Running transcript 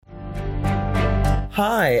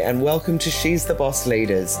Hi, and welcome to She's the Boss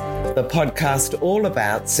Leaders, the podcast all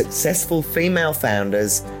about successful female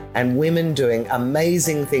founders and women doing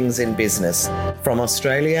amazing things in business from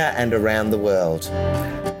Australia and around the world.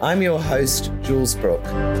 I'm your host, Jules Brooke,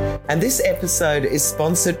 and this episode is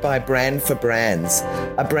sponsored by Brand for Brands,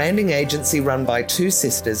 a branding agency run by two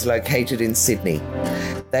sisters located in Sydney.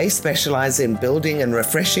 They specialise in building and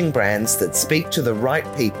refreshing brands that speak to the right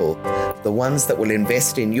people, the ones that will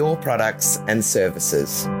invest in your products and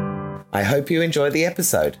services. I hope you enjoy the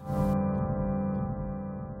episode.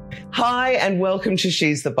 Hi, and welcome to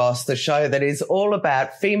She's the Boss, the show that is all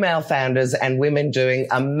about female founders and women doing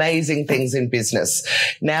amazing things in business.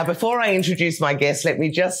 Now, before I introduce my guest, let me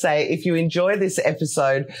just say, if you enjoy this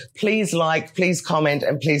episode, please like, please comment,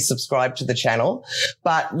 and please subscribe to the channel.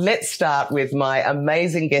 But let's start with my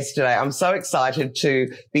amazing guest today. I'm so excited to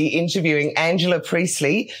be interviewing Angela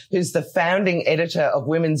Priestley, who's the founding editor of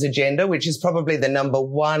Women's Agenda, which is probably the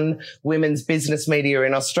 #1 women's business media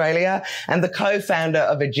in Australia, and the co-founder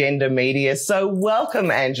of Agenda Media. So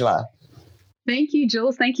welcome, Angela. Thank you,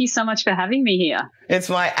 Jules. Thank you so much for having me here. It's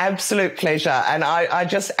my absolute pleasure. And I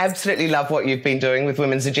just absolutely love what you've been doing with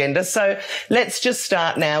Women's Agenda. So let's just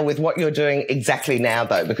start now with what you're doing exactly now,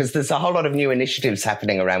 though, because there's a whole lot of new initiatives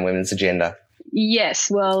happening around Women's Agenda. Yes,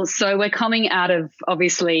 well, so we're coming out of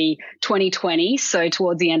obviously 2020, so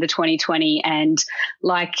towards the end of 2020, and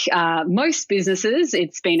like most businesses,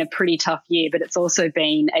 it's been a pretty tough year, but it's also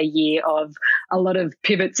been a year of a lot of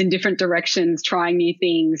pivots in different directions, trying new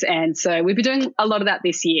things, and so we've been doing a lot of that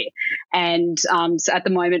this year. And so at the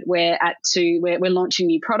moment, we're launching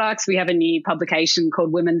new products. We have a new publication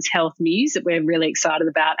called Women's Health News that we're really excited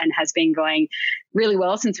about and has been going really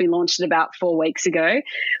well since we launched it about 4 weeks ago.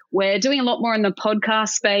 We're doing a lot more in the podcast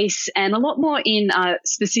space and a lot more in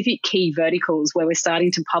specific key verticals where we're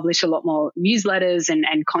starting to publish a lot more newsletters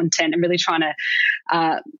and content and really trying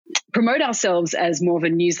to promote ourselves as more of a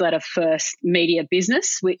newsletter first media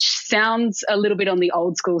business, which sounds a little bit on the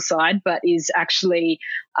old school side, but is actually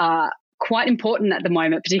quite important at the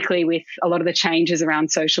moment, particularly with a lot of the changes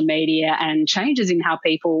around social media and changes in how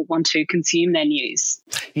people want to consume their news.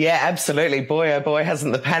 Yeah, absolutely. Boy, oh boy,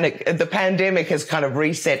 hasn't the pandemic has kind of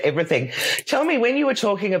reset everything. Tell me, when you were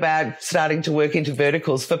talking about starting to work into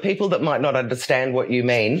verticals, for people that might not understand what you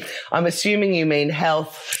mean, I'm assuming you mean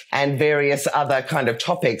health and various other kind of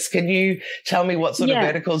topics. Can you tell me what sort of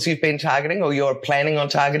verticals you've been targeting or you're planning on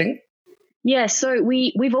targeting? Yeah, so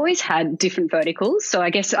we've always had different verticals. So I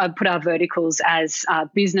guess I'd put our verticals as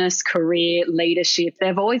business, career, leadership.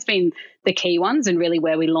 They've always been the key ones and really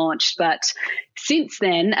where we launched. But since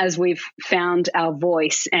then, as we've found our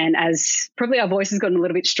voice and as probably our voice has gotten a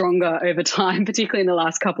little bit stronger over time, particularly in the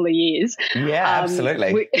last couple of years. Yeah,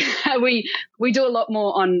 absolutely. We do a lot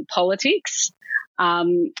more on politics.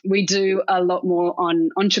 We do a lot more on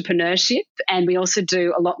entrepreneurship, and we also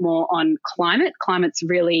do a lot more on climate. Climate's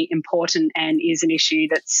really important and is an issue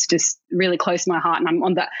that's just really close to my heart. And I'm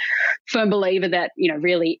on that firm believer that,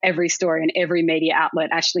 really every story and every media outlet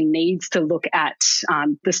actually needs to look at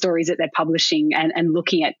the stories that they're publishing and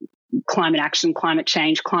looking at climate action, climate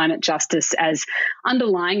change, climate justice as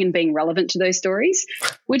underlying and being relevant to those stories.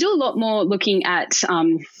 We do a lot more looking at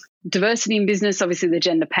diversity in business, obviously the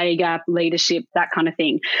gender pay gap, leadership, that kind of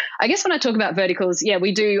thing. I guess when I talk about verticals,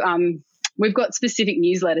 we do, we've got specific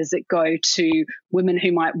newsletters that go to women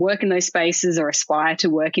who might work in those spaces or aspire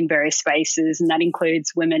to work in various spaces. And that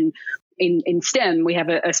includes women in STEM. We have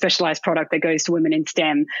a specialized product that goes to women in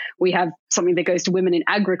STEM. We have something that goes to women in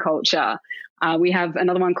agriculture. We have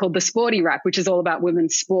another one called the Sporty Wrap, which is all about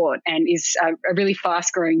women's sport and is a really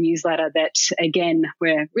fast-growing newsletter that, again,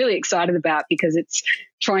 we're really excited about because it's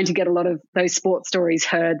trying to get a lot of those sports stories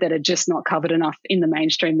heard that are just not covered enough in the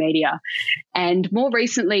mainstream media. And more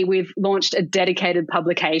recently, we've launched a dedicated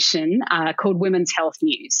publication called Women's Health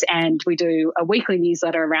News, and we do a weekly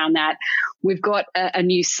newsletter around that. We've got a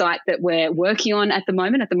new site that we're working on at the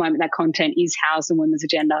moment. At the moment, that content is housed in Women's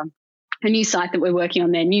Agenda. A new site that we're working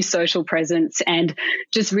on there, new social presence, and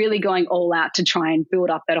just really going all out to try and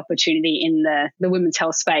build up that opportunity in the women's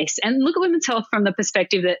health space and look at women's health from the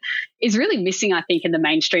perspective that is really missing, I think, in the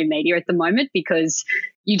mainstream media at the moment, because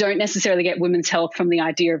you don't necessarily get women's health from the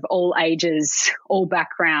idea of all ages, all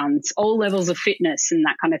backgrounds, all levels of fitness and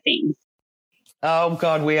that kind of thing. Oh,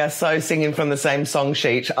 God, we are so singing from the same song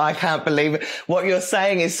sheet. I can't believe it. What you're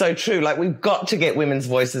saying is so true. Like, we've got to get women's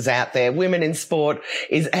voices out there. Women in sport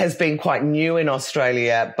has been quite new in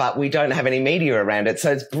Australia, but we don't have any media around it.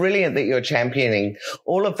 So it's brilliant that you're championing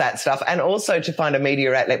all of that stuff, and also to find a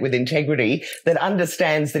media outlet with integrity that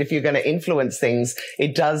understands that if you're going to influence things,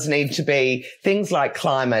 it does need to be things like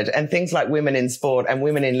climate and things like women in sport and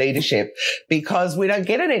women in leadership, because we don't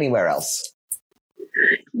get it anywhere else.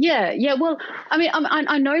 Yeah. Well, I mean,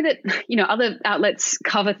 I know that, other outlets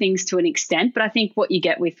cover things to an extent, but I think what you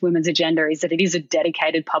get with Women's Agenda is that it is a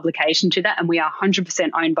dedicated publication to that, and we are 100%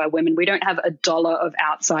 owned by women. We don't have a dollar of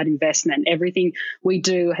outside investment. Everything we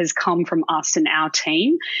do has come from us and our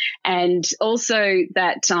team. And also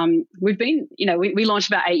that we've been, we launched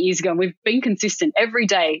about 8 years ago, and we've been consistent every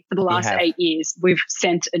day for the last 8 years. We've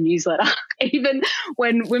sent a newsletter. Even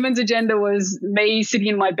when Women's Agenda was me sitting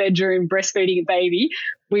in my bedroom breastfeeding a baby,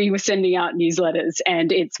 we were sending out newsletters, and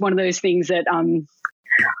it's one of those things that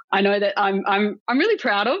I know that I'm really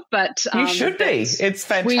proud of. But you should be. It's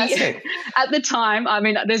fantastic. At the time, I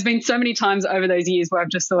mean, there's been so many times over those years where I've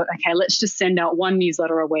just thought, okay, let's just send out one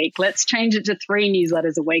newsletter a week. Let's change it to 3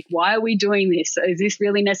 newsletters a week. Why are we doing this? Is this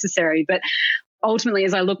really necessary? But ultimately,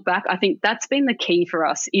 as I look back, I think that's been the key for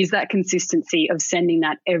us, is that consistency of sending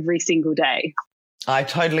that every single day. I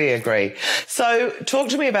totally agree. So talk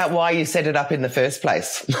to me about why you set it up in the first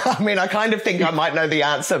place. I mean, I kind of think I might know the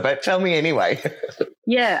answer, but tell me anyway.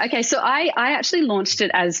 Yeah. Okay. So I actually launched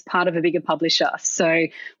it as part of a bigger publisher. So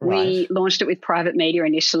we launched it with private media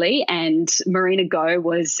initially, and Marina Go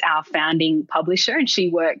was our founding publisher, and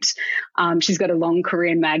she worked, she's got a long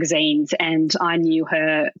career in magazines, and I knew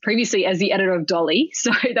her previously as the editor of Dolly.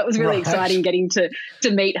 So that was really exciting getting to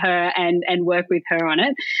meet her and work with her on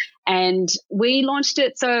it. And we launched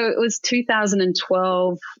it. So it was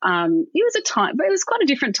 2012. It was quite a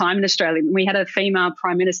different time in Australia. We had a female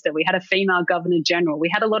prime minister. We had a female governor general.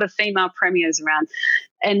 We had a lot of female premiers around,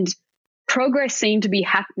 and progress seemed to be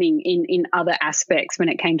happening in other aspects when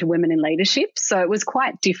it came to women in leadership. So it was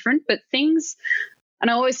quite different, but things, and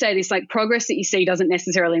I always say this, like, progress that you see doesn't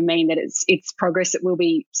necessarily mean that it's progress that will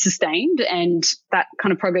be sustained, and that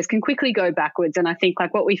kind of progress can quickly go backwards. And I think,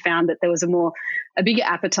 like, what we found, that there was a bigger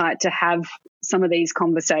appetite to have some of these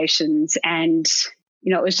conversations. And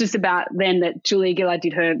it was just about then that Julia Gillard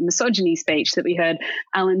did her misogyny speech, that we heard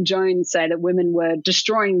Alan Jones say that women were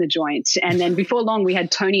destroying the joint. And then before long, we had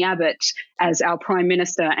Tony Abbott as our Prime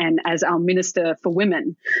Minister and as our Minister for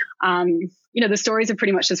Women. The stories are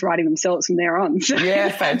pretty much just writing themselves from there on. So. Yeah,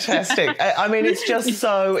 fantastic. I mean, it's just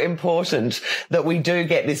so important that we do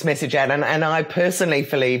get this message out. And I personally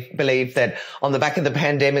believe that on the back of the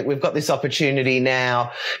pandemic, we've got this opportunity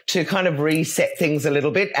now to kind of reset things a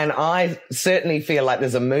little bit. And I certainly feel like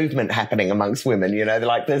there's a movement happening amongst women,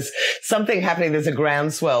 like there's something happening. There's a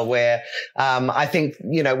groundswell where I think,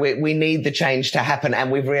 we need the change to happen,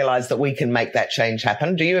 and we've realized that we can make that change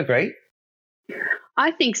happen. Do you agree?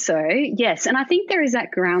 I think so, yes. And I think there is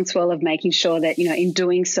that groundswell of making sure that, in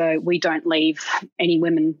doing so, we don't leave any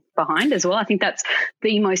women behind as well. I think that's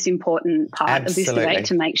the most important part of this debate,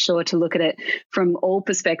 to make sure to look at it from all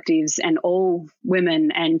perspectives and all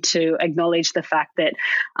women, and to acknowledge the fact that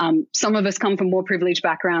some of us come from more privileged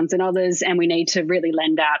backgrounds than others, and we need to really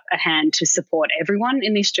lend out a hand to support everyone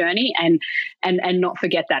in this journey, and not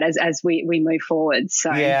forget that as we move forward.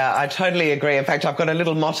 So yeah, I totally agree. In fact, I've got a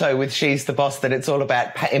little motto with She's the Boss, that it's all about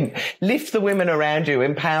lift the women around you,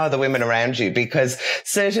 empower the women around you, because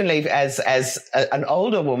certainly as an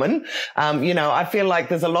older woman, I feel like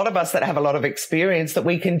there's a lot of us that have a lot of experience that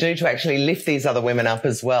we can do to actually lift these other women up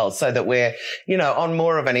as well, so that we're, on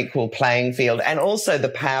more of an equal playing field. And also the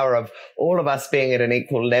power of all of us being at an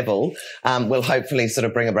equal level will hopefully sort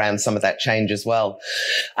of bring around some of that change as well.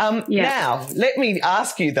 Now, let me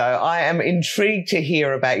ask you, though, I am intrigued to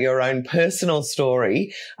hear about your own personal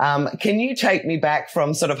story. Can you take me back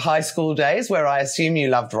from sort of high school days, where I assume you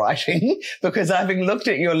loved writing? Because having looked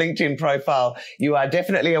at your LinkedIn profile, you are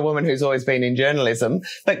definitely a woman who's always been in journalism.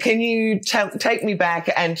 But can you take me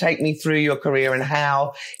back and take me through your career and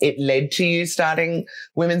how it led to you starting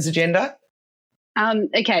Women's Agenda?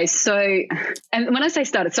 Okay, so, and when I say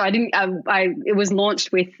started, so it was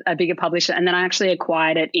launched with a bigger publisher, and then I actually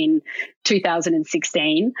acquired it in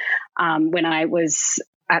 2016 when I was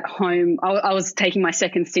at home. I was taking my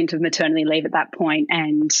second stint of maternity leave at that point,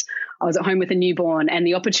 and I was at home with a newborn, and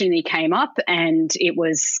the opportunity came up, and it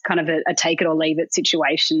was kind of a take it or leave it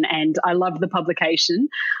situation. And I loved the publication.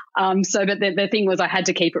 But the thing was, I had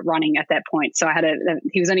to keep it running at that point. So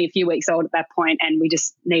he was only a few weeks old at that point, and we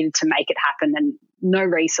just needed to make it happen, and no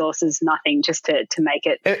resources, nothing, just to make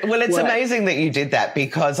it. Well, it's work. Amazing that you did that,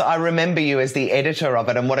 because I remember you as the editor of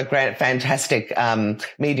it, and what a great, fantastic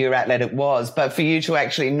media outlet it was. But for you to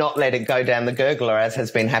actually not let it go down the gurgler, as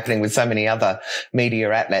has been happening with so many other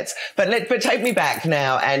media outlets. But take me back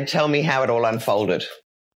now and tell me how it all unfolded.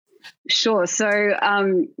 Sure. So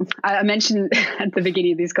I mentioned at the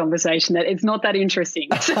beginning of this conversation that it's not that interesting.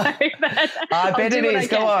 So I bet it is.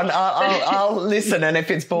 Go on. I'll listen, and if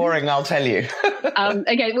it's boring, I'll tell you.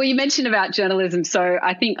 Okay. Well, you mentioned about journalism. So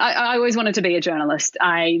I think I always wanted to be a journalist.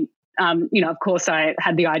 Of course, I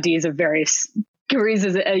had the ideas of various careers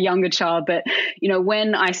as a younger child, but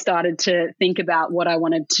when I started to think about what I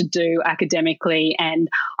wanted to do academically, and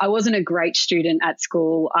I wasn't a great student at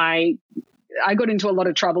school, I got into a lot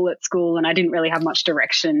of trouble at school, and I didn't really have much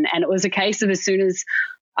direction. And it was a case of, as soon as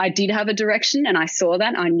I did have a direction and I saw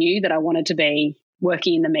that, I knew that I wanted to be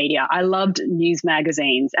working in the media. I loved news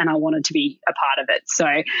magazines, and I wanted to be a part of it. So,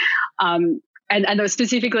 and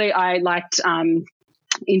specifically, I liked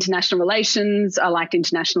international relations. I liked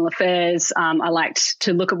international affairs. I liked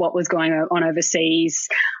to look at what was going on overseas.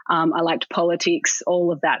 I liked politics,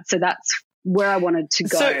 all of that. So that's where I wanted to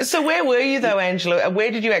go. So where were you though, Angela? Where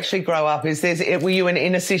did you actually grow up? Were you an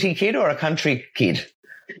inner city kid or a country kid?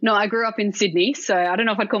 No, I grew up in Sydney, so I don't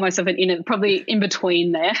know if I'd call myself probably in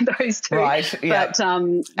between there, those two. Right, yeah. But,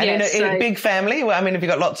 in a big family? Well, I mean, have you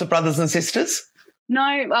got lots of brothers and sisters? No,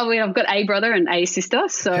 I've got a brother and a sister,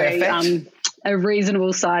 so a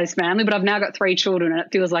reasonable sized family, but I've now got 3 children, and it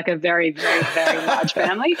feels like a very, very, very large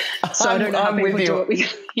family. So I don't know how people do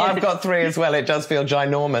it. Yeah. I've got 3 as well. It does feel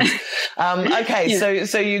ginormous. Okay, yeah.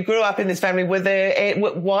 So you grew up in this family.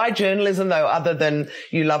 Why journalism though, other than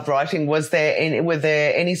you loved writing? Were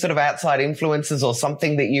there any sort of outside influences or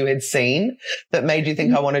something that you had seen that made you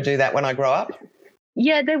think, I want to do that when I grow up?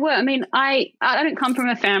 Yeah, there were. I mean, I don't come from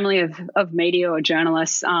a family of media or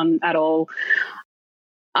journalists at all.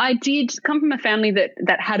 I did come from a family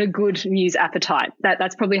that had a good news appetite.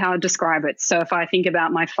 That's probably how I describe it. So if I think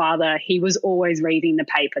about my father, he was always reading the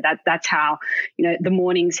paper. That's how, the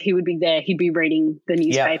mornings he would be there, he'd be reading the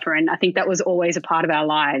newspaper. Yeah. And I think that was always a part of our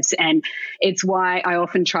lives. And it's why I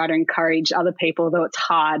often try to encourage other people, though it's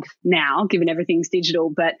hard now, given everything's digital,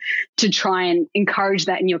 but to try and encourage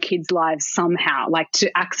that in your kids' lives somehow, like to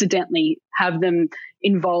accidentally have them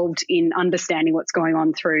involved in understanding what's going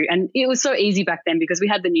on through. And it was so easy back then because we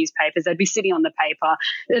had the newspapers. They'd be sitting on the paper,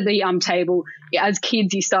 the table. As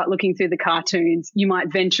kids, you start looking through the cartoons. You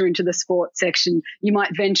might venture into the sports section. You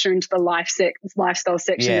might venture into the lifestyle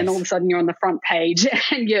section, yes. And all of a sudden you're on the front page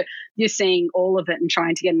and you're seeing all of it and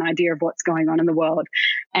trying to get an idea of what's going on in the world.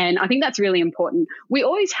 And I think that's really important. We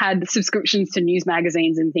always had subscriptions to news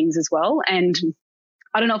magazines and things as well. And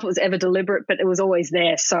I don't know if it was ever deliberate, but it was always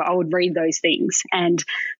there. So I would read those things. And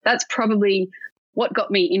that's probably what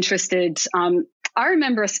got me interested. I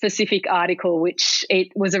remember a specific article, which it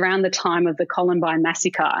was around the time of the Columbine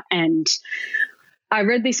massacre. And I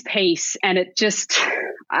read this piece, and it just, so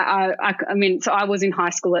I was in high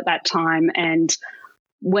school at that time. And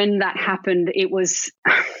when that happened, it was,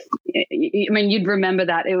 you'd remember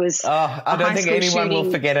that. It was I don't think anyone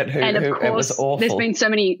will forget it. And of course, it was awful. There's been so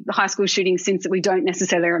many high school shootings since that we don't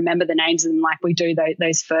necessarily remember the names of them like we do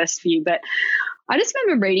those first few. But I just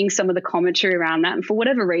remember reading some of the commentary around that. And for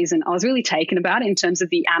whatever reason, I was really taken about it in terms of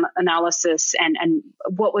the analysis and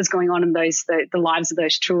what was going on in the lives of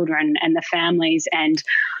those children and the families. And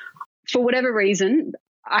for whatever reason,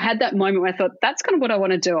 I had that moment where I thought, that's kind of what I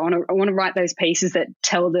want to do. I want to write those pieces that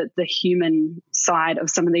tell the human side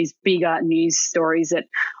of some of these bigger news stories that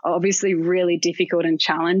are obviously really difficult and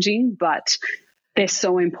challenging, but they're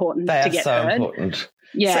so important to get heard. They are so important.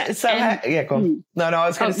 Yeah. Go on. No, I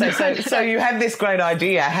was going to say, so you had this great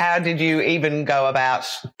idea. How did you even go about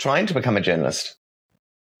trying to become a journalist?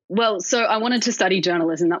 Well, so I wanted to study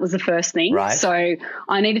journalism. That was the first thing. Right. So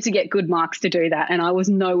I needed to get good marks to do that. And I was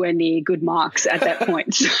nowhere near good marks at that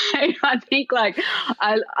point. So I think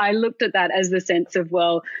I looked at that as the sense of,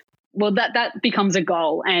 well, that becomes a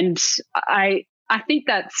goal. And I think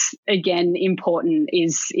that's, again, important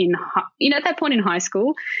is at that point in high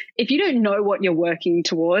school, if you don't know what you're working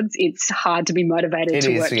towards, it's hard to be motivated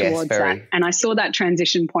to work towards that. And I saw that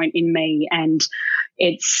transition point in me, and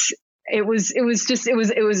it was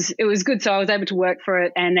good. So I was able to work for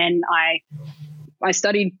it. And then I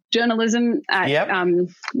studied journalism at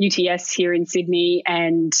UTS here in Sydney,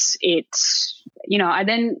 and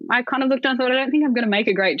I kind of looked and thought, I don't think I'm going to make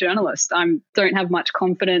a great journalist. I don't have much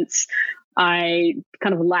confidence. I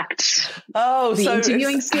kind of lacked the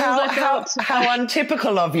interviewing skills. How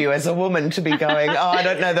untypical of you as a woman to be going, I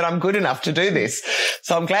don't know that I'm good enough to do this.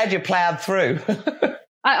 So I'm glad you ploughed through.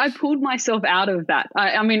 I pulled myself out of that.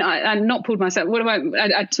 I not pulled myself.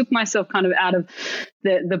 I took myself kind of out of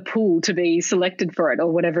the pool to be selected for it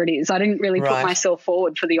or whatever it is. I didn't really put myself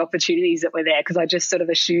forward for the opportunities that were there because I just sort of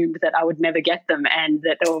assumed that I would never get them and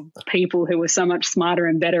that there were people who were so much smarter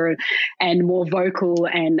and better and more vocal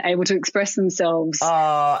and able to express themselves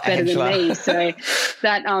better than me. So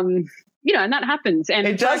that and that happens. And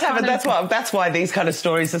it does happen. That's why these kind of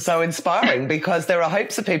stories are so inspiring because there are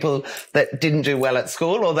hopes of people that didn't do well at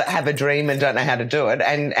school or that have a dream and don't know how to do it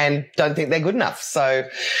and don't think they're good enough. So,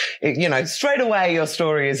 straight away your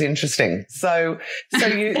story is interesting. So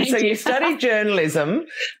you studied journalism,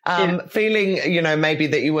 feeling, maybe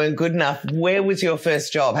that you weren't good enough. Where was your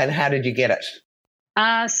first job and how did you get it?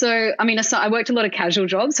 So I worked a lot of casual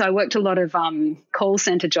jobs. So I worked a lot of call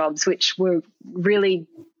center jobs, which were really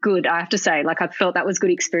good, I have to say. Like I felt that was good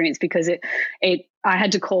experience because I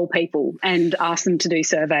had to call people and ask them to do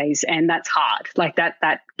surveys, and that's hard. Like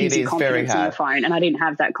that gives you confidence in the phone, and I didn't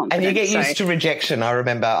have that confidence. And you get used to rejection. I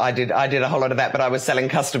remember I did a whole lot of that, but I was selling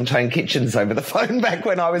custom toned kitchens over the phone back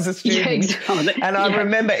when I was a student. Yeah, exactly. And I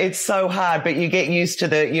remember it's so hard, but you get used to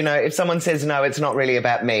if someone says no, it's not really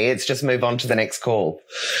about me. It's just move on to the next call.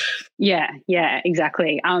 Yeah,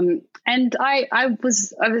 exactly. And I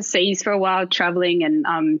was overseas for a while traveling, and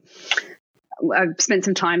I spent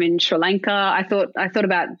some time in Sri Lanka. I thought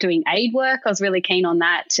about doing aid work. I was really keen on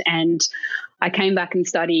that, and I came back and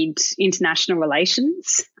studied international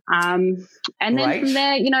relations. And then from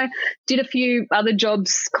there, did a few other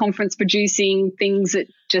jobs, conference producing, things that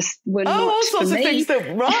just were not all sorts for of me.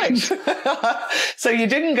 Things So you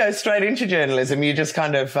didn't go straight into journalism. You just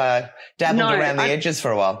kind of dabbled around the edges for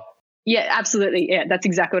a while. Yeah, absolutely. Yeah, that's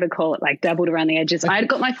exactly what I call it, like dabbled around the edges. I had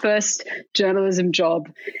got my first journalism job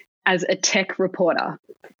as a tech reporter.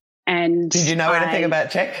 And did you know anything about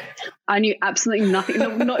tech? I knew absolutely nothing.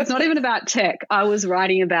 It's not even about tech. I was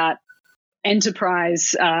writing about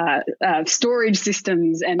enterprise storage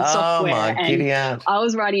systems and software. Oh, my giddy aunt. I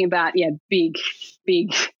was writing about, big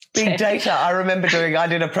Big data. I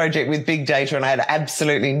did a project with big data and I had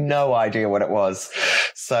absolutely no idea what it was.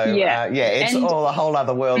 So, it's all a whole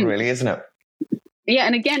other world really, isn't it? Yeah,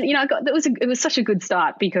 and again, it was such a good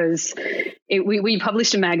start because we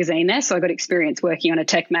published a magazine there, so I got experience working on a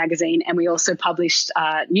tech magazine, and we also published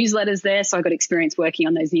newsletters there, so I got experience working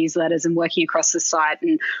on those newsletters and working across the site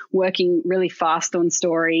and working really fast on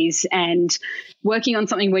stories and working on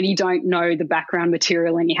something when you don't know the background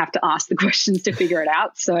material and you have to ask the questions to figure it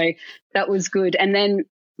out. So that was good. And then,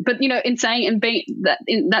 but in saying and being that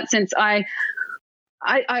in that sense, I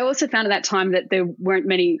also found at that time that there weren't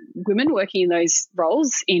many women working in those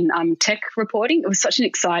roles in tech reporting. It was such an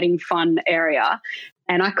exciting, fun area.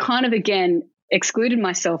 And I kind of, again, excluded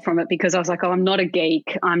myself from it because I was like, I'm not a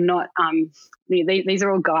geek. I'm not these are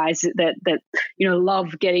all guys that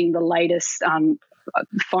love getting the latest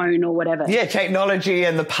phone or whatever. Yeah, technology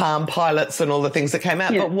and the Palm Pilots and all the things that came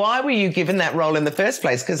out. Yeah. But why were you given that role in the first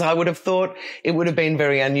place? Because I would have thought it would have been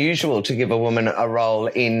very unusual to give a woman a role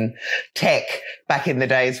in tech back in the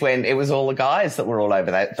days when it was all the guys that were all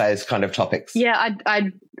over those kind of topics. Yeah,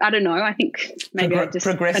 I don't know. I think maybe I just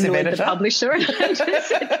annoyed the publisher and I just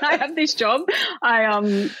said, can I have this job?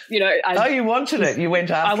 You wanted it. You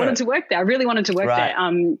went after it. I wanted to work there. I really wanted to work there.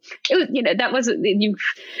 It was, that was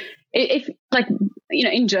if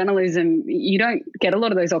in journalism, you don't get a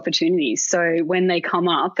lot of those opportunities. So when they come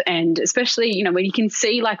up, and especially, when you can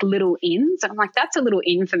see like little ins, I'm like, that's a little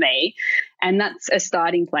in for me. And that's a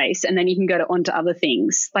starting place. And then you can go on to other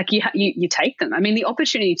things. Like you take them. I mean, the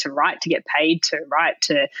opportunity to write, to get paid to write,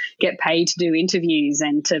 to get paid to do interviews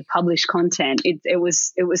and to publish content. It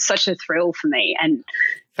was such a thrill for me.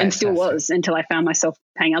 And still was until I found myself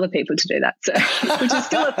paying other people to do that. So, which is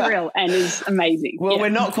still a thrill and is amazing. Well, we're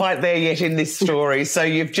not quite there yet in this story. So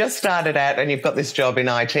you've just started out and you've got this job in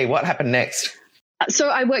IT. What happened next? So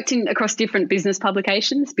I worked across different business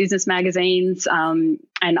publications, business magazines, and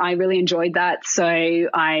I really enjoyed that. So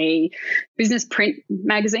business print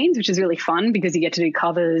magazines, which is really fun because you get to do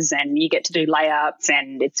covers and you get to do layouts,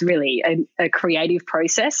 and it's really a creative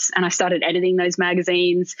process. And I started editing those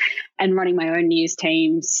magazines and running my own news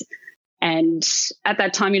teams. And at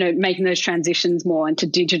that time, making those transitions more into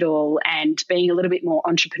digital and being a little bit more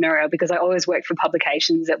entrepreneurial, because I always worked for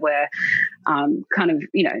publications that were kind of,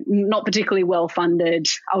 not particularly well funded.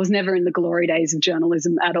 I was never in the glory days of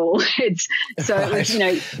journalism at all. It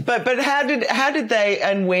was, But how did they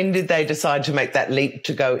and when did they decide to make that leap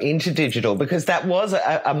to go into digital? Because that was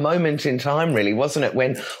a moment in time, really, wasn't it,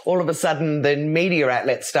 when all of a sudden the media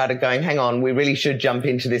outlets started going, hang on, we really should jump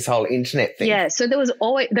into this whole internet thing. Yeah, so there was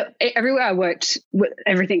always, everywhere I worked,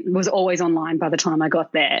 everything was always online by the time I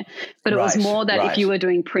got there. But it was more that if you were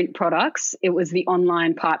doing print products, it was the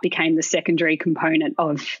online part became the secondary component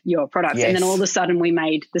of your products. Yes. And then all of a sudden we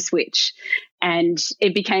made the switch. And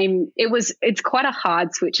it's quite a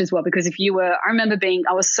hard switch as well, because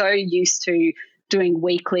I was so used to doing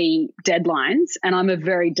weekly deadlines, and I'm a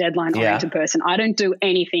very deadline oriented person. I don't do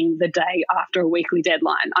anything the day after a weekly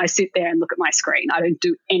deadline. I sit there and look at my screen. I don't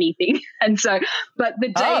do anything. And so, but the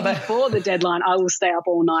day before the deadline, I will stay up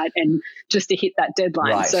all night and just to hit that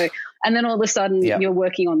deadline. Right. So, and then all of a sudden you're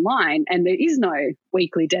working online and there is no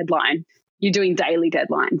weekly deadline. You're doing daily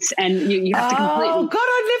deadlines, and you have to completely. Oh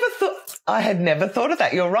God, I had never thought of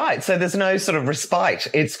that. You're right. So there's no sort of respite.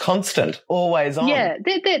 It's constant, always on. Yeah,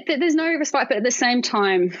 there's no respite, but at the same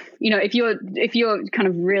time, if you're kind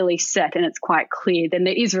of really set and it's quite clear, then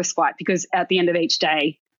there is respite, because at the end of each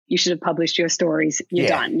day, you should have published your stories. You're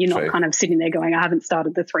done. You're not kind of sitting there going, I haven't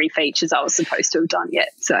started the 3 features I was supposed to have done yet.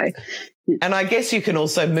 So. And I guess you can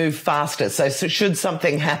also move faster. So should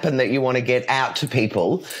something happen that you want to get out to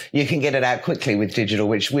people, you can get it out quickly with digital,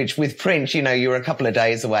 which with print, you're a couple of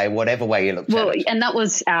days away, whatever way you look at it. And that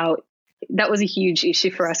was a huge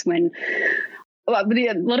issue for us when a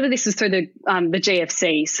lot of this was through the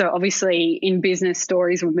GFC. So obviously in business,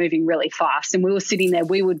 stories were moving really fast, and we were sitting there,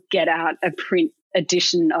 we would get out a print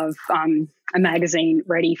edition of a magazine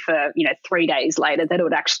ready for 3 days later that it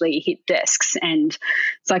would actually hit desks. And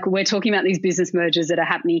it's like, we're talking about these business mergers that are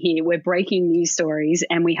happening here. We're breaking news stories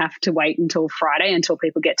and we have to wait until Friday until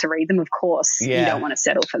people get to read them. Of course, you don't want to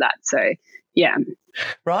settle for that. So yeah.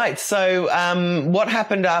 Right. So what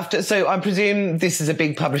happened after? So I presume this is a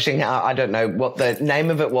big publishing. I don't know what the name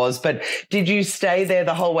of it was, but did you stay there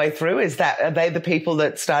the whole way through? Are they the people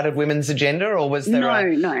that started Women's Agenda, or was there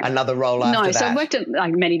another role after that? No, so I worked at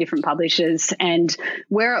many different publishers, and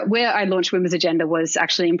where I launched Women's Agenda was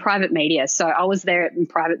actually in private media. So I was there in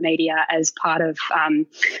private media as part of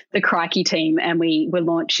the Crikey team, and we were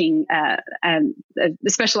launching a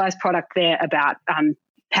specialised product there about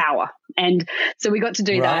power. And so we got to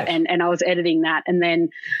do that, and I was editing that, and then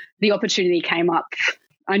the opportunity came up.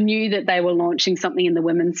 I knew that they were launching something in the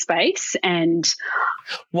women's space, and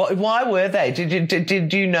why were they?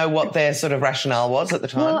 Did you know what their sort of rationale was at the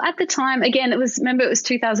time? Well, at the time, again, it was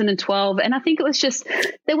 2012, and I think it was just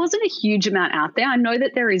there wasn't a huge amount out there. I know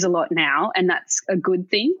that there is a lot now, and that's a good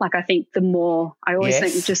thing. Like, I think the more I always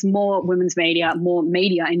think just more women's media, more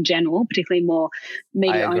media in general, particularly more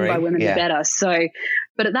media owned by women, the better. So.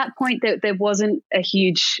 But at that point, there wasn't a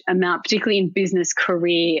huge amount, particularly in business,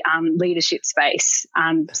 career, leadership space.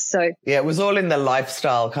 It was all in the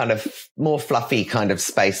lifestyle kind of more fluffy kind of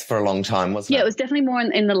space for a long time, wasn't it? Yeah, it was definitely more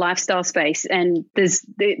in the lifestyle space. And there's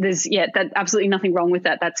that absolutely nothing wrong with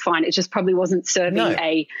that. That's fine. It just probably wasn't serving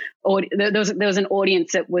there was an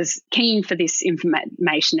audience that was keen for this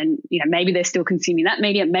information, and maybe they're still consuming that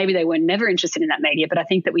media, maybe they were never interested in that media, but I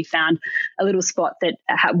think that we found a little spot that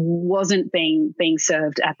wasn't being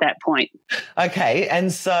served at that point. Okay,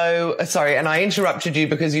 and so sorry, and I interrupted you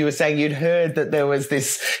because you were saying you'd heard that there was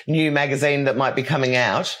this new magazine that might be coming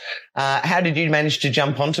out. How did you manage to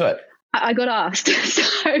jump onto it? I got asked.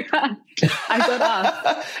 I got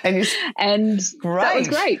asked. and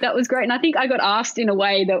great. That was great. And I think I got asked in a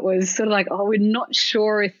way that was sort of like, we're not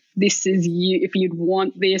sure if this is you, if you'd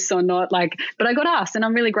want this or not. But I got asked, and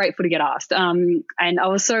I'm really grateful to get asked. And I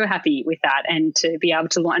was so happy with that, and to be able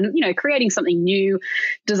to learn, creating something new,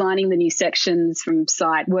 designing the new sections from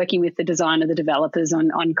site, working with the designer, the developers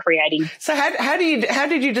on creating. So how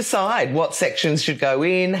did you decide what sections should go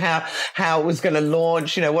in, how it was going to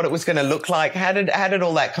launch, what it was going to look like? How did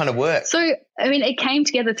all that kind of work? So, it came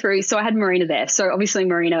together through, so I had Marina there. So obviously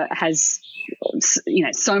Marina has,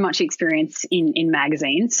 so much experience in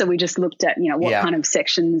magazines. So we just looked at, what kind of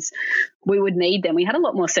sections we would need then. We had a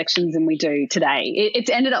lot more sections than we do today. It's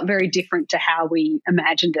ended up very different to how we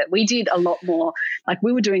imagined it. We did a lot more,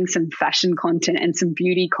 we were doing some fashion content and some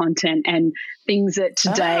beauty content and things that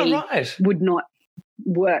today would not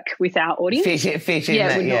work with our audience. Fit in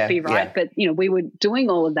that, would not be right. Yeah. But, we were doing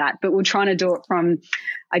all of that, but we're trying to do it from,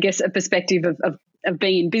 I guess, a perspective of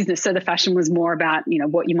being in business. So the fashion was more about,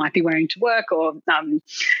 what you might be wearing to work, or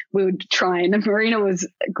we would try, and Marina was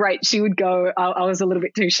great. She would go, I was a little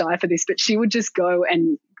bit too shy for this, but she would just go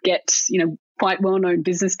and get, quite well-known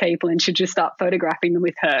business people, and she'd just start photographing them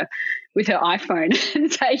with her iPhone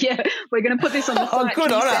and say, yeah, we're going to put this on the site.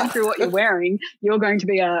 Good on her. Send through what you're wearing. You're going to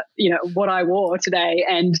be what I wore today.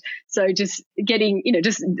 And so just getting,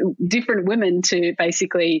 just different women to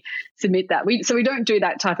basically submit that. So we don't do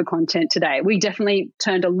that type of content today. We definitely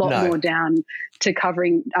turned a lot more down to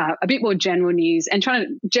covering a bit more general news and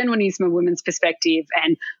trying to general news from a women's perspective,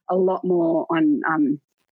 and a lot more on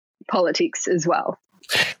politics as well.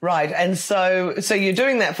 Right. And so you're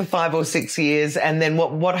doing that for 5 or 6 years. And then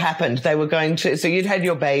what happened? They were going to, so you'd had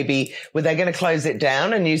your baby. Were they going to close it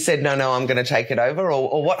down? And you said, no, I'm going to take it over?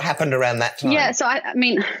 Or what happened around that time? Yeah. So, I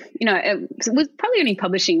mean, it was probably only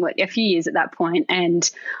publishing a few years at that point. And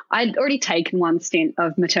I'd already taken one stint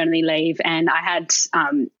of maternity leave, and I had,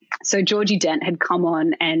 so Georgie Dent had come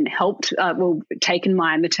on and helped, taken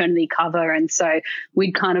my maternity cover. And so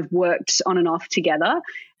we'd kind of worked on and off together,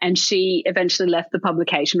 and she eventually left the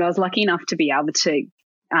publication. But I was lucky enough to be able to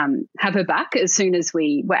have her back as soon as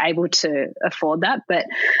we were able to afford that. But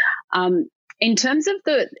in terms of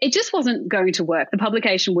it just wasn't going to work. The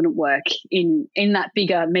publication wouldn't work in that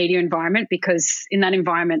bigger media environment, because in that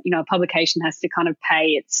environment, a publication has to kind of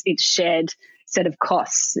pay its shared set of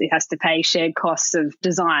costs. It has to pay shared costs of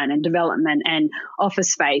design and development and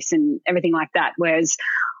office space and everything like that. Whereas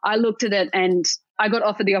I looked at it and I got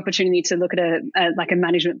offered the opportunity to look at a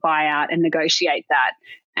management buyout and negotiate that.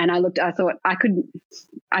 And I thought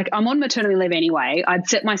I'm on maternity leave anyway. I'd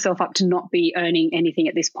set myself up to not be earning anything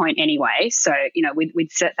at this point anyway. So,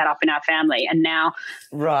 we'd set that up in our family. And now,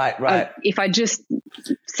 right. If I just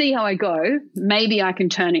see how I go, maybe I can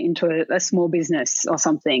turn it into a small business or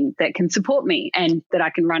something that can support me and that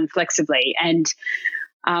I can run flexibly. And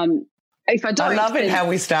if I don't, I love it how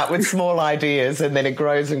we start with small ideas and then it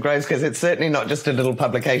grows and grows, because it's certainly not just a little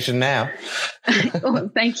publication now. Oh,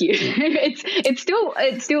 thank you. It's still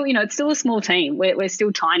it's still a small team. We're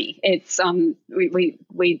still tiny. It's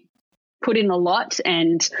we put in a lot,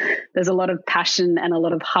 and there's a lot of passion and a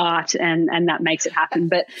lot of heart, and that makes it happen.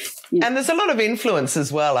 But and there's a lot of influence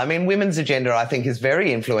as well. I mean, women's agenda, I think, is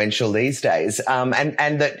very influential these days.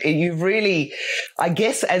 And that you've really, I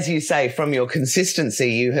guess, as you say, from your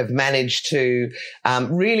consistency, you have managed to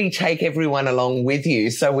really take everyone along with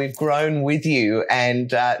you. So we've grown with you,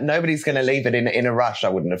 and nobody's going to leave it in a rush, I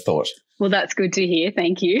wouldn't have thought. Well, that's good to hear.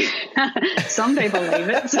 Thank you. Some people leave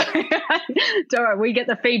it. So don't worry, we get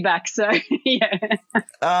the feedback. So, yeah.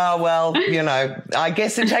 Well, I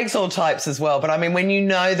guess it takes all types as well. But I mean, when you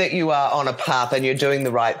know that you are on a path and you're doing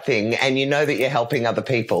the right thing, and you know that you're helping other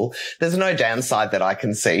people, there's no downside that I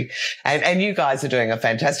can see. And you guys are doing a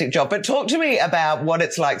fantastic job. But talk to me about what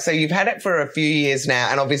it's like. So you've had it for a few years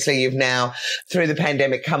now, and obviously you've now, through the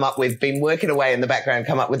pandemic, been working away in the background,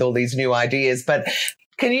 come up with all these new ideas. But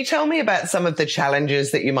can you tell me about some of the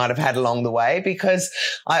challenges that you might have had along the way? Because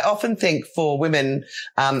I often think for women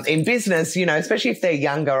in business, especially if they're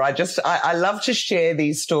younger, I love to share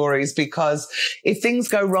these stories, because if things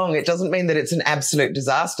go wrong, it doesn't mean that it's an absolute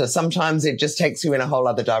disaster. Sometimes it just takes you in a whole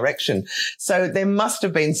other direction. So there must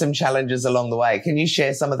have been some challenges along the way. Can you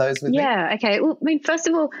share some of those with me? Yeah, okay. Well, I mean, first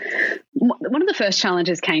of all, one of the first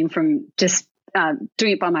challenges came from just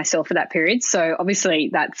doing it by myself for that period. So obviously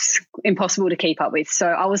that's impossible to keep up with. So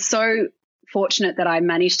I was so fortunate that I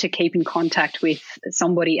managed to keep in contact with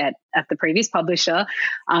somebody at the previous publisher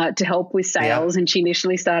to help with sales. Yeah. And she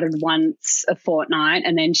initially started once a fortnight,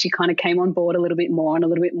 and then she kind of came on board a little bit more.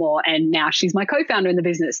 And now she's my co-founder in the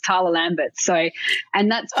business, Tala Lambert. So,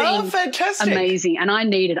 and that's been fantastic. Amazing. And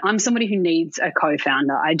I'm somebody who needs a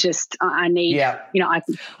co-founder. I need, I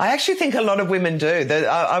actually think a lot of women do.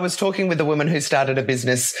 I was talking with a woman who started a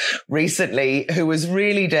business recently who was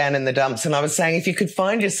really down in the dumps. And I was saying, if you could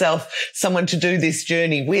find yourself someone to do this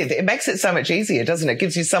journey with, it makes it so much easier, doesn't it? It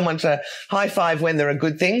gives you someone to high five when there are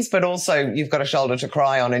good things, but also you've got a shoulder to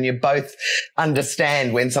cry on, and you both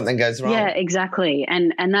understand when something goes wrong. Yeah, exactly.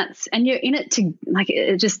 And you're in it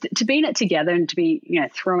to be in it together, and to be,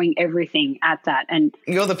 throwing everything at that. And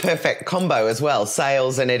you're the perfect combo as well.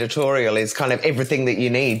 Sales and editorial is kind of everything that you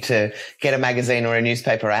need to get a magazine or a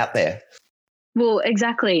newspaper out there. Well,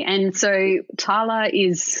 exactly. And so Tala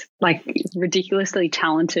is ridiculously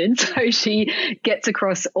talented. So she gets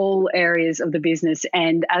across all areas of the business.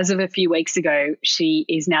 And as of a few weeks ago, she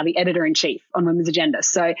is now the editor-in-chief on Women's Agenda.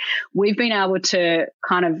 So we've been able to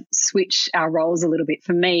kind of switch our roles a little bit.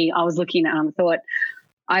 For me, I was looking at it and I thought,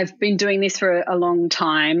 I've been doing this for a long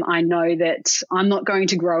time. I know that I'm not going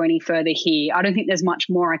to grow any further here. I don't think there's much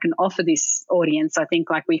more I can offer this audience. I think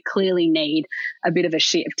we clearly need a bit of a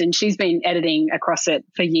shift. And she's been editing across it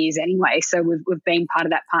for years anyway. So we've been part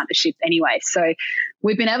of that partnership anyway. So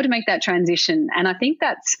we've been able to make that transition. And I think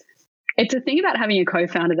that's It's a thing about having a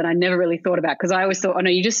co-founder that I never really thought about, because I always thought, oh no,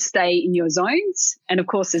 you just stay in your zones. And of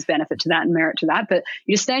course there's benefit to that and merit to that, but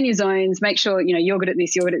you just stay in your zones, make sure, you're good at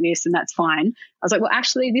this, and that's fine. I was like, well,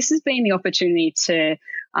 actually this has been the opportunity to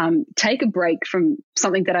take a break from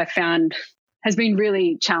something that I found has been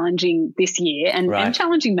really challenging this year and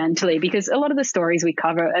challenging mentally, because a lot of the stories we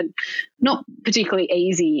cover are not particularly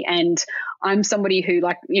easy. And I'm somebody who,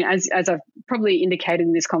 like, as I've probably indicated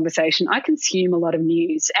in this conversation, I consume a lot of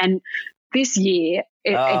news. And this year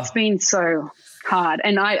it's been so hard.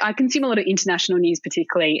 And I consume a lot of international news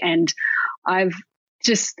particularly. And it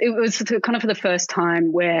was kind of for the first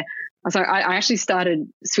time where I actually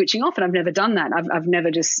started switching off, and I've never done that. I've never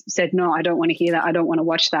just said, no, I don't want to hear that. I don't want to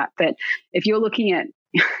watch that. But if you're looking at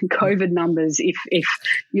COVID numbers, if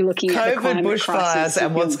you're looking at the climate bushfires, crisis,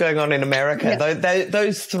 and what's going on in America,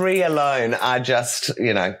 those three alone are just,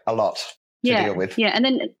 a lot to deal with. Yeah.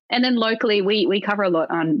 And then locally we cover a lot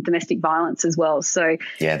on domestic violence as well. So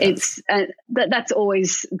it's that's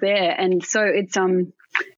always there. And so it's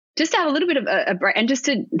just to have a little bit of a break and just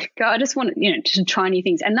to go, I just want to try new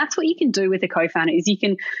things. And that's what you can do with a co-founder, is you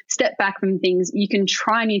can step back from things, you can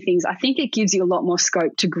try new things. I think it gives you a lot more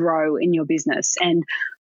scope to grow in your business and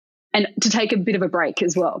to take a bit of a break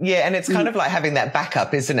as well. Yeah, and it's kind of like having that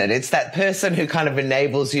backup, isn't it? It's that person who kind of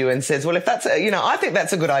enables you and says, well, if that's, I think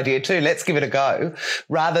that's a good idea too, let's give it a go,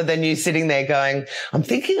 rather than you sitting there going, I'm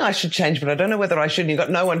thinking I should change, but I don't know whether I should. And you've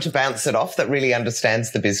got no one to bounce it off that really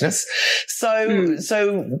understands the business. So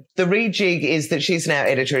the rejig is that she's now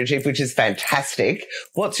editor-in-chief, which is fantastic.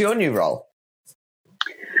 What's your new role?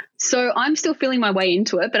 So I'm still feeling my way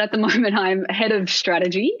into it, but at the moment I'm head of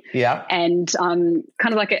strategy. Yeah. And kind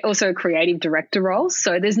of like also a creative director role.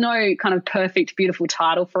 So there's no kind of perfect, beautiful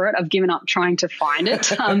title for it. I've given up trying to find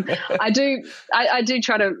it. I do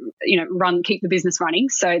try to, keep the business running.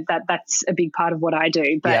 So that's a big part of what I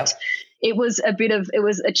do. But it was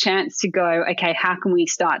a chance to go, okay, how can we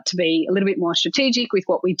start to be a little bit more strategic with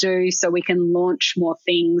what we do so we can launch more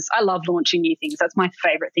things? I love launching new things. That's my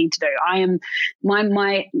favorite thing to do.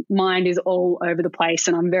 My mind is all over the place,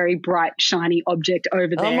 and I'm very bright, shiny object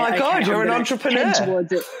over there. Oh my God, you're an entrepreneur. Head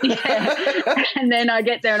towards it. Yeah. And then I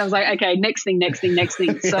get there and I was like, okay, next thing.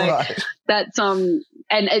 So that's, and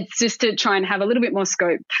it's just to try and have a little bit more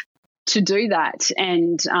scope to do that.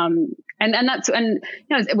 And that's, and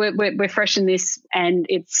we're fresh in this, and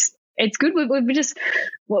it's good.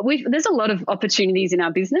 There's a lot of opportunities in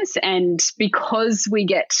our business, and because we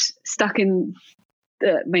get stuck in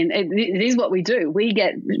it is what we do. We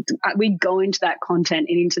go into that content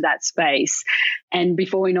and into that space, and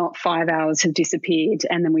before we know it, 5 hours have disappeared,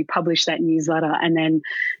 and then we publish that newsletter, and then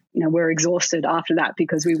we're exhausted after that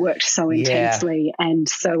because we worked so intensely. And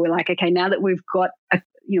so we're like, okay, now that we've got a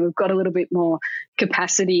little bit more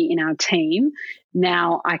capacity in our team,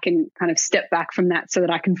 now I can kind of step back from that so that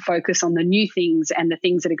I can focus on the new things and the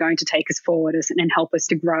things that are going to take us forward and help us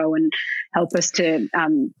to grow and help us to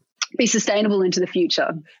be sustainable into the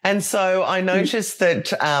future. And so I noticed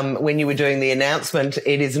that when you were doing the announcement,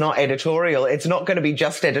 it is not editorial. It's not going to be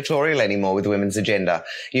just editorial anymore with Women's Agenda.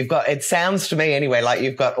 It sounds to me anyway, like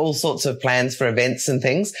you've got all sorts of plans for events and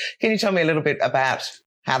things. Can you tell me a little bit about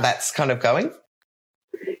how that's kind of going?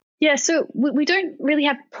 Yeah, so we don't really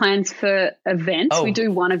have plans for events. We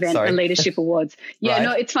do one event, the Leadership Awards. Yeah, right.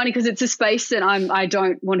 No, it's funny because it's a space that I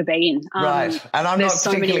don't want to be in. Right, and I'm not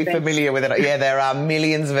particularly familiar with it. Yeah, there are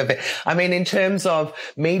millions of events. I mean, in terms of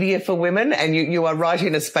media for women, and you are right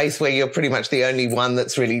in a space where you're pretty much the only one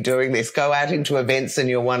that's really doing this. Go out into events and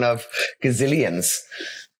you're one of gazillions.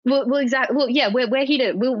 Well, exactly. Well, yeah, we're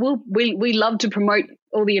here to. We love to promote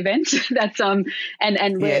all the events. That's and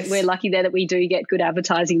we're lucky there that we do get good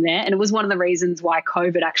advertising there. And it was one of the reasons why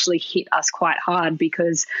COVID actually hit us quite hard,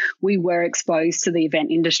 because we were exposed to the event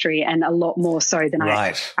industry, and a lot more so than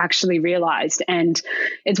I actually realized. And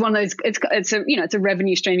it's one of those. It's a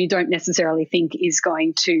revenue stream you don't necessarily think is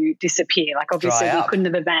going to disappear. Like obviously we couldn't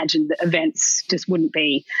have imagined that events just wouldn't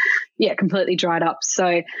be, completely dried up.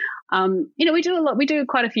 So. We do a lot. We do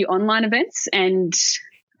quite a few online events, and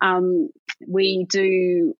we're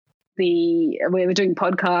doing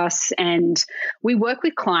podcasts, and we work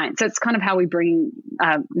with clients. So it's kind of how we bring.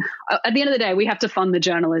 At the end of the day, we have to fund the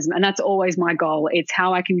journalism, and that's always my goal. It's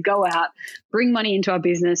how I can go out, bring money into our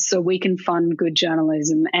business, so we can fund good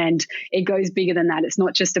journalism, and it goes bigger than that. It's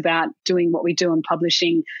not just about doing what we do and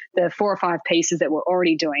publishing the 4 or 5 pieces that we're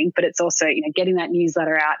already doing, but it's also getting that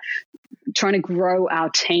newsletter out. Trying to grow our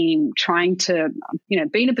team, trying to,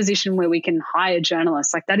 be in a position where we can hire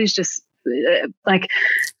journalists. Like that is just like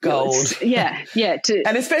gold. Yeah.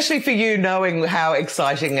 And especially for you, knowing how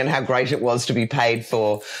exciting and how great it was to be paid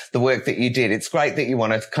for the work that you did. It's great that you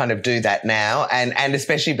want to kind of do that now. And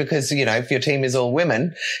especially because, you know, if your team is all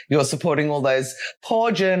women, you're supporting all those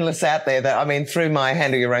poor journalists out there that, I mean, through my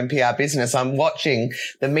Handle Your Own PR business, I'm watching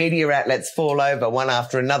the media outlets fall over one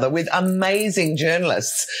after another with amazing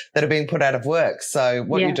journalists that are being put out of work. So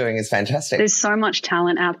what you're doing is fantastic. There's so much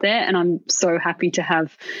talent out there, and I'm so happy to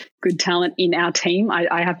have good talent in our team.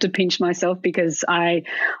 I have to pinch myself because I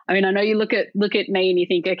mean, I know you look at me and you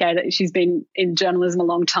think, okay, that she's been in journalism a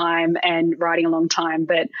long time and writing a long time,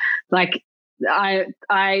 but like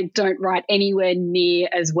I don't write anywhere near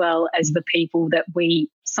as well as the people that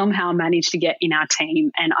we somehow managed to get in our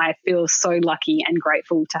team. And I feel so lucky and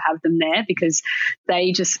grateful to have them there because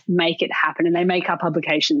they just make it happen and they make our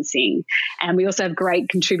publication sing. And we also have great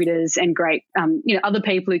contributors and great, other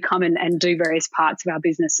people who come in and do various parts of our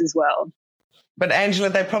business as well. But Angela,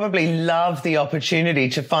 they probably love the opportunity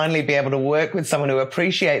to finally be able to work with someone who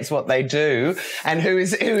appreciates what they do and who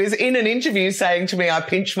is in an interview saying to me, I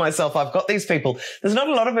pinch myself, I've got these people. There's not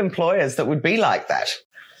a lot of employers that would be like that.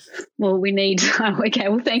 Well, we need, okay,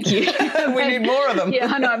 well, thank you. We need more of them. Yeah,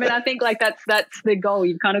 I know. I mean, I think like that's the goal.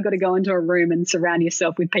 You've kind of got to go into a room and surround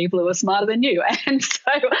yourself with people who are smarter than you. And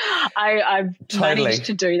so I've managed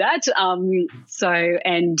to do that.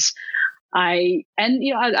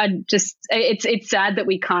 It's sad that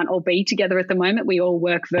we can't all be together at the moment. We all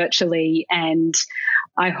work virtually, and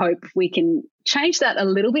I hope we can change that a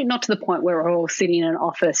little bit, not to the point where we're all sitting in an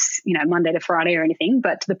office, you know, Monday to Friday or anything,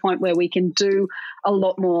 but to the point where we can do a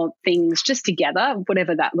lot more things just together,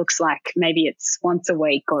 whatever that looks like. Maybe it's once a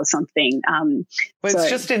week or something. Well,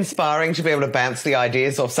 it's just inspiring to be able to bounce the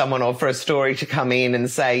ideas off someone or for a story to come in and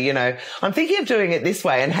say, you know, I'm thinking of doing it this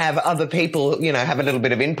way, and have other people, you know, have a little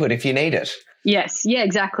bit of input if you need it. Yes, yeah,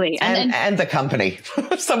 exactly. And the company,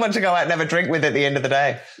 someone to go out and have a drink with at the end of the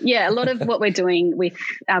day. Yeah, a lot of what we're doing with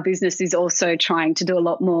our business is also trying to do a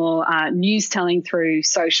lot more news telling through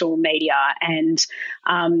social media, and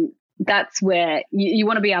that's where you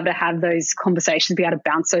want to be able to have those conversations, be able to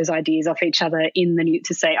bounce those ideas off each other in the news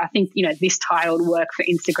to say, I think, you know, this tile would work for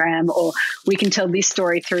Instagram, or we can tell this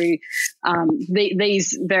story through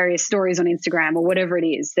these various stories on Instagram, or whatever it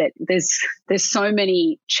is. That there's so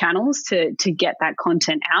many channels to get that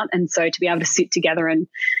content out. And so to be able to sit together and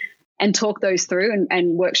talk those through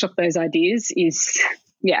and workshop those ideas is,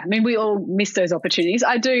 yeah, I mean, we all miss those opportunities.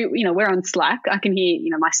 I do, you know, we're on Slack. I can hear,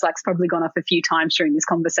 you know, my Slack's probably gone off a few times during this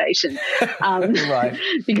conversation. Right.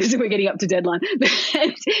 Because we're getting up to deadline.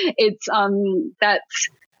 It's, so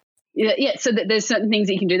there's certain things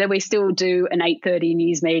that you can do there. We still do an 8:30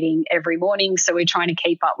 news meeting every morning. So we're trying to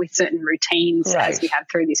keep up with certain routines as we have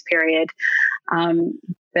through this period.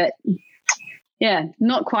 But yeah,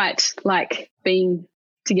 not quite like being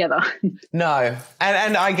together. No.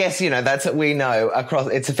 And I guess, you know, that's what we know across,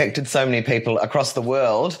 it's affected so many people across the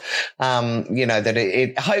world, you know, that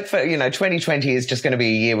it hopefully, you know, 2020 is just going to be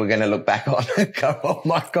a year we're going to look back on and go, oh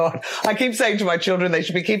my God. I keep saying to my children, they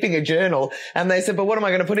should be keeping a journal. And they said, but what am I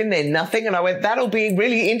going to put in there? Nothing. And I went, that'll be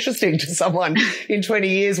really interesting to someone in 20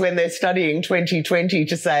 years when they're studying 2020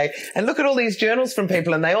 to say, and look at all these journals from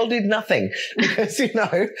people and they all did nothing because, you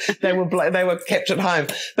know, they were kept at home.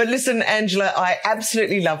 But listen, Angela, I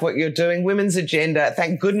absolutely love what you're doing. Women's Agenda.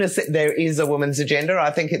 Thank goodness that there is a Women's Agenda.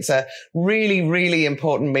 I think it's a really, really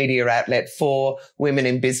important media outlet for women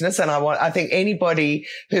in business. And I think anybody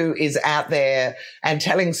who is out there and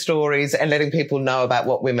telling stories and letting people know about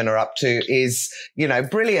what women are up to is, you know,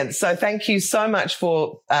 brilliant. So thank you so much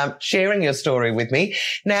for sharing your story with me.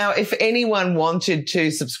 Now, if anyone wanted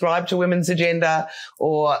to subscribe to Women's Agenda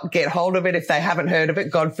or get hold of it, if they haven't heard of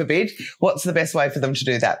it, God forbid, what's the best way for them to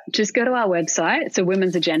do that? Just go to our website. So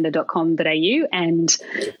womensagenda.com.au, and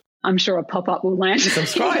I'm sure a pop-up will land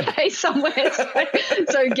subscribe somewhere.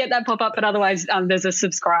 So get that pop-up, but otherwise there's a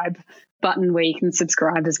subscribe button where you can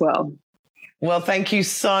subscribe as well. Well, thank you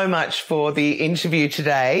so much for the interview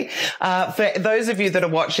today. For those of you that are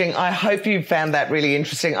watching, I hope you found that really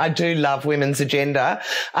interesting. I do love Women's Agenda.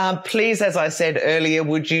 Please, as I said earlier,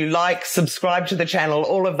 would you subscribe to the channel,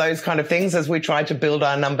 all of those kind of things as we try to build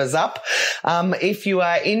our numbers up. If you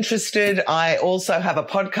are interested, I also have a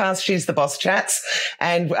podcast, She's the Boss Chats,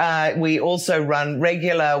 and we also run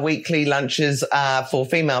regular weekly lunches for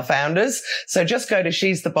female founders. So just go to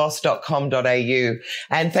she'stheboss.com.au.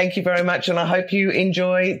 And thank you very much, and I hope you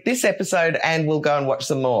enjoy this episode and we'll go and watch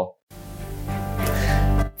some more.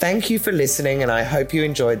 Thank you for listening, and I hope you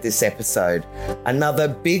enjoyed this episode. Another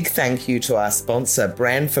big thank you to our sponsor,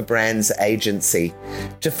 Brand for Brands Agency.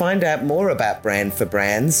 To find out more about Brand for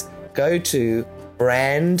Brands, go to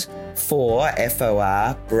brand.for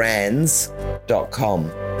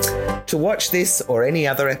brands.com. To watch this or any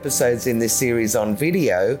other episodes in this series on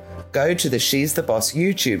video, go to the She's the Boss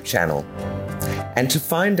YouTube channel. And to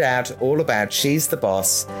find out all about She's the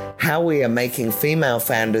Boss, how we are making female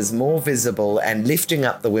founders more visible and lifting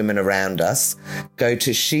up the women around us, go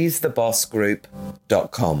to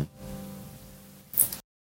shesthebossgroup.com.